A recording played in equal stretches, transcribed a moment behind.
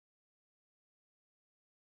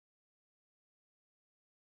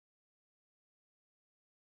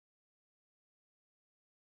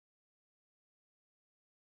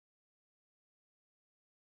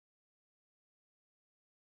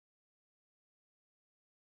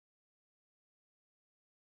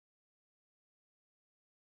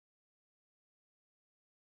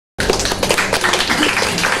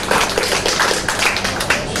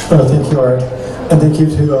Thank you, Art. And thank you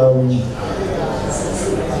to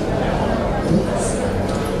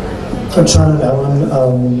John and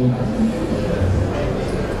Ellen,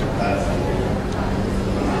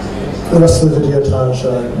 the rest of the Videotage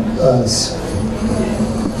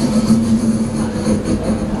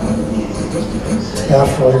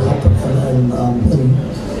staff really help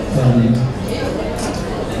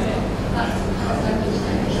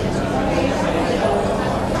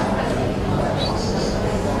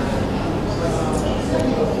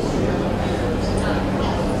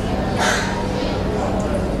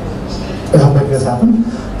help make this happen.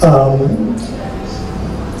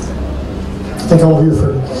 Thank all of you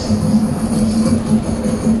for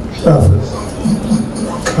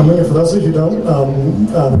coming. And for those of you who don't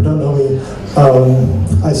know me,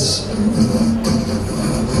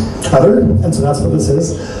 Heather, and so that's what this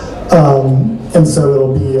is. And so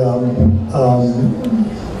it'll be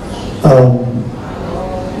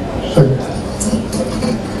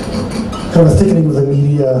kind of a thickening of the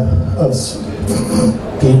media of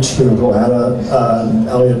speech here. We'll add a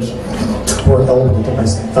Elliot Tort element to my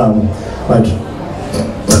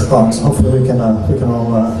talk. So hopefully we can all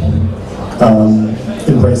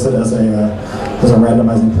embrace it as a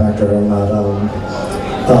randomizing factor and not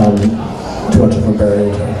too much of a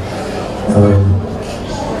barrier to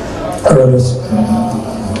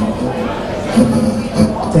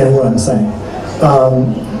and what I'm saying.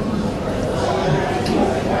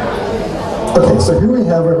 Okay, so here we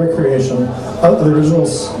have a recreation of the original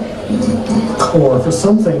score for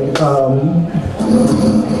something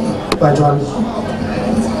by John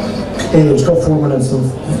Cage called 4 minutes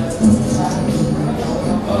and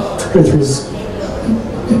 33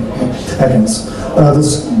 seconds.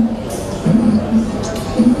 This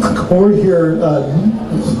chord here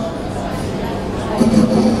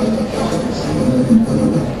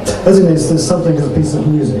designates this something as a piece of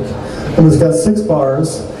music. And it's got 6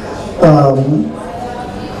 bars.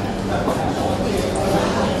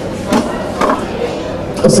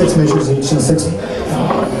 Of 6 measures each and 6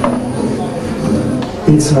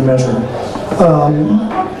 beats in a measure.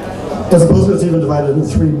 As opposed to it's even divided into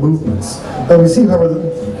 3 movements. We see, however,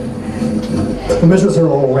 the measures are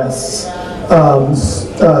all rests.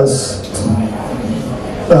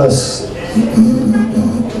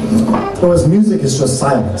 Whereas music is just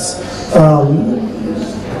silence.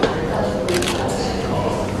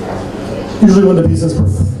 Usually when the piece is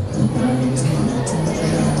performed,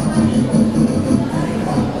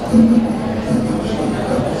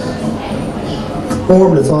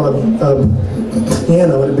 it's on a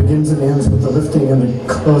piano, and it begins and ends with the lifting and the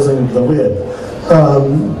closing of the lid.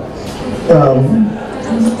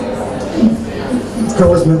 It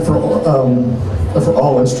was meant for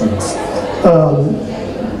all instruments.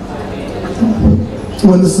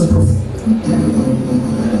 When this is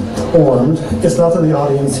performed, it's not that the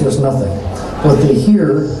audience hears nothing. What they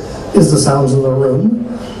hear is the sounds in the room,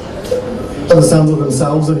 and the sounds of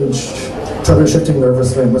themselves and each other shifting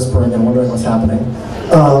nervously and whispering and wondering what's happening.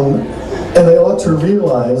 And they ought to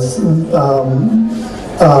realize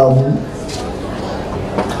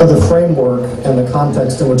the framework and the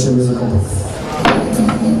context in which a musical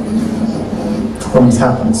performance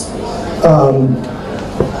happens.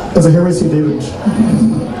 And so here we see David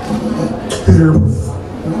Tudor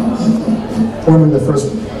performing the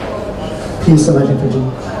first piece in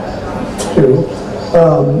 1952.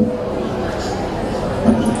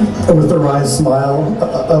 And with the wry smile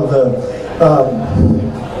of the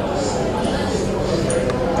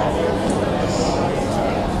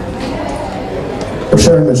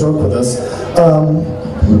sharing the joke with us.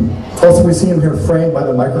 Also, we see him here framed by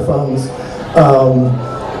the microphones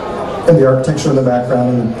and the architecture in the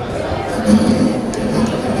background.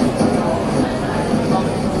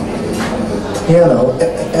 Piano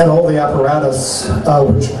and all the apparatus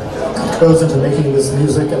which goes into making this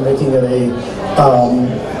music and making it a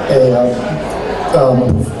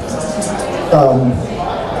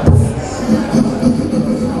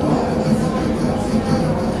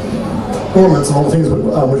performance and all the things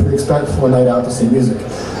which we expect from a night out to see music.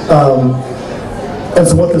 And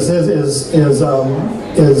so what this is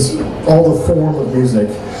all the form of music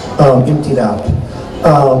emptied out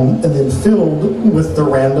and then filled with the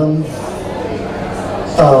random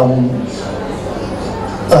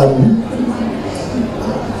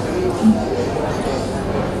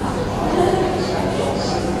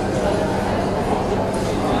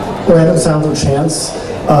random sounds of chance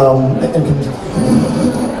and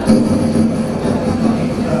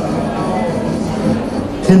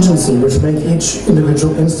contingency, which make each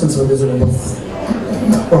individual instance of a musical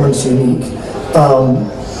performance unique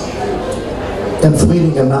and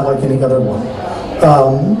fleeting and not like any other one.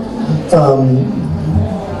 And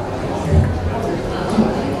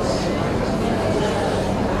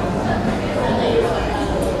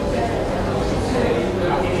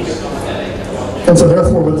so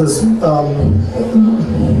therefore what this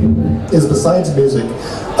is, besides music,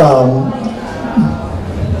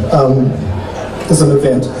 is an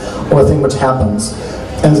event or a thing which happens,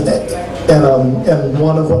 and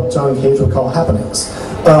one of what John Cage would call happenings.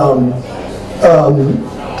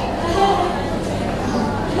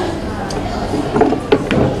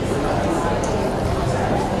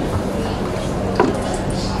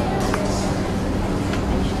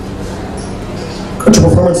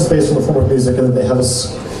 Performance is based on the form of music, and that they have a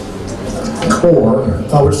score,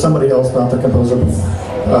 which somebody else, not the composer,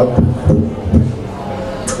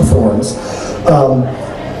 performs.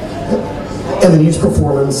 And then each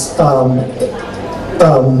performance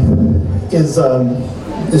is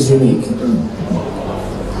unique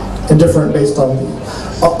and different based on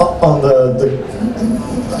the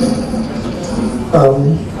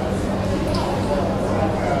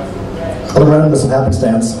randomness of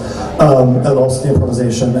happenstance. And also the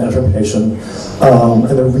improvisation and interpretation,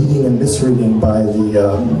 and the reading and misreading by the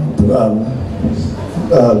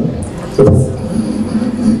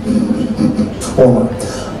performer.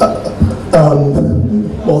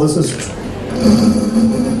 Well, this is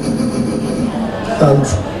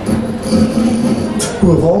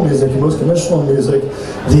true of all music, most conventional music.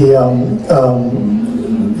 The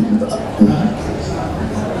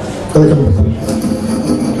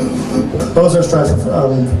composer strives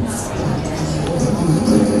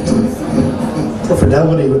for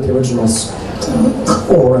fidelity with the original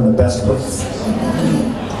score and the best performance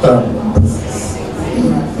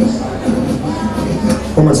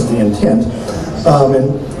of the intent. In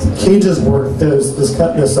Cage's work, there's this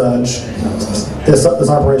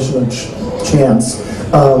operation of chance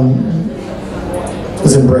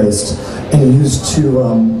is embraced and used to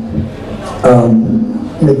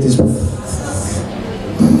make these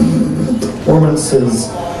performances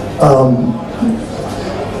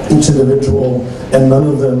each individual, and none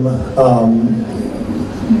of them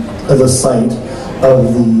are the site of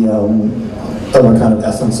a kind of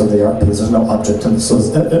essence of the art piece. There's no object, and so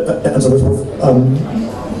there's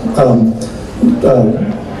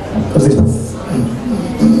these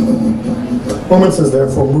performances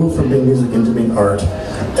therefore move from being music into being art,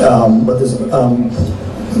 but there's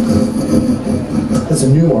a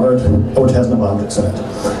new art which has no objects in it.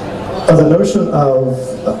 The notion of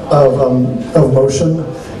motion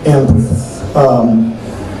and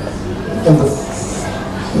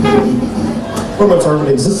performance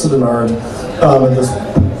already existed in art at this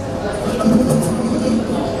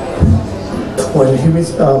point.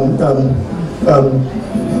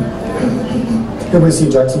 Here we see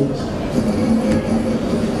Jackson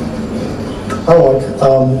Pollock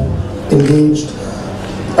engaged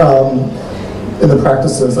in the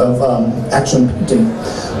practices of action painting,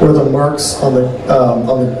 where the marks on the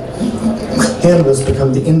canvas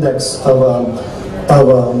become the index of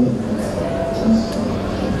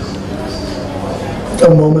a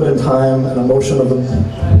moment in time and a motion of the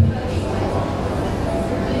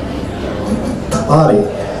body.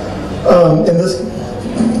 In this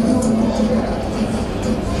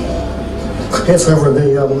case, however,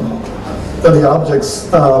 the objects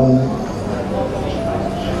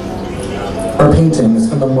are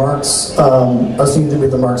paintings, and the marks are seen to be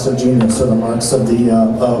the marks of genius, or the marks of the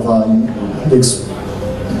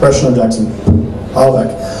expression of Jackson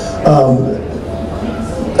Pollock.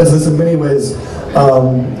 As this in many ways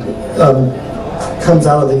comes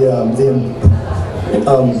out of the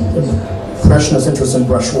impressionist interest in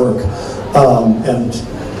brushwork and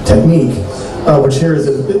technique, which here is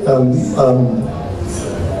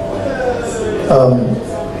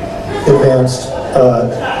advanced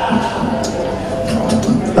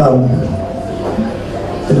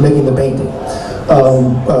into making the painting,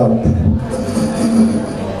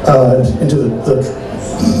 into the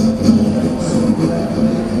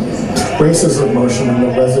traces of motion and the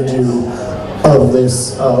residue of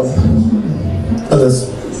this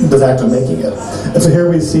act of making it. And so here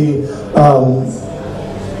we see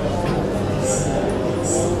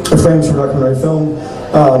frames from documentary film.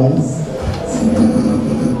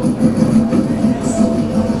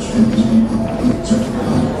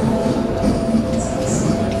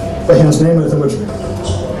 By Hans Namath, in which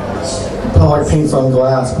Pollock paints on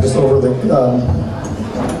glass just over the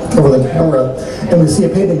camera, and we see a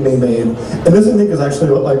painting being made. And this, I think, is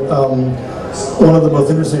actually like one of the most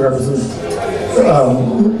interesting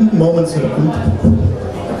moments in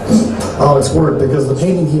Pollock's work, because the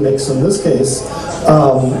painting he makes in this case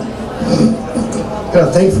kind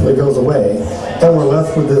of thankfully goes away, and we're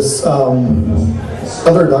left with this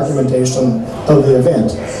other documentation of the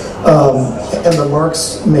event. And the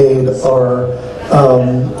marks made are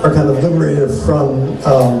kind of liberated from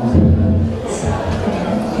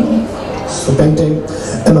painting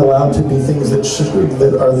and allowed to be things that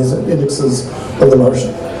are these indexes of the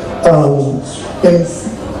motion. In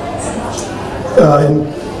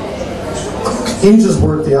Cage's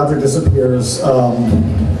work, the object disappears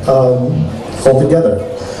altogether,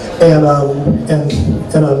 and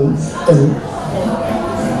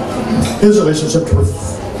his relationship to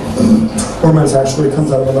performance actually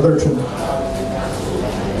comes out of another tradition.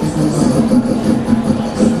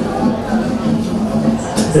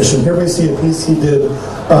 Here we see a piece he did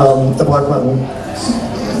at Black Mountain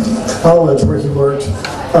College, where he worked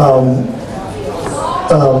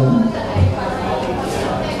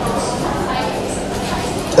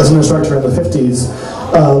as an instructor in the 50s,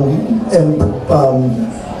 and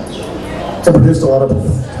produced a lot of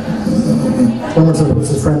performances with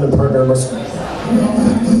his friend and partner,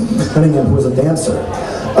 Cunningham, who was a dancer.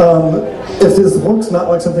 If his work's not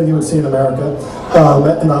like something you would see in America,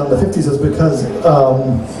 not in the 50s, is because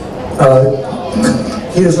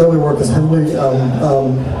his early work is heavily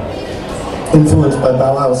influenced by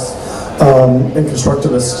Bauhaus and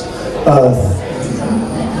constructivist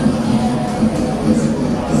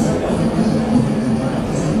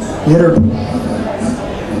theater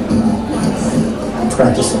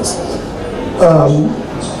practices.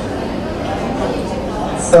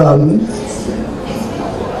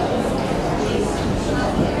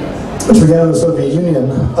 Which began in the Soviet Union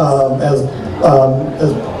as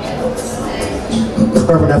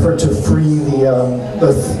part of an effort to free the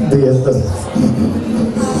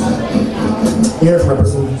unit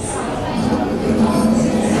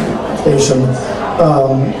representation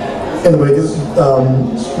in the way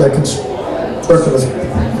that constructivist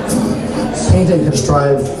painting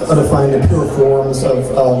contrived undefined and pure forms of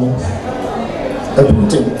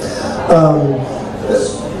painting.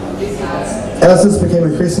 As this became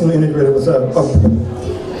increasingly integrated with a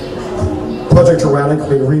project to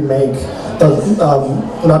radically remake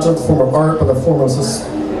not just a form of art, but a form of society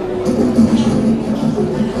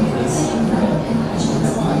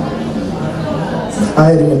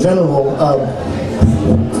in general,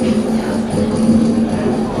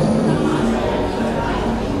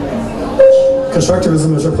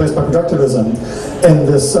 constructivism is replaced by productivism, and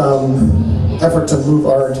this effort to move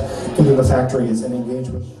art into the factories and engage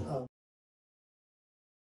with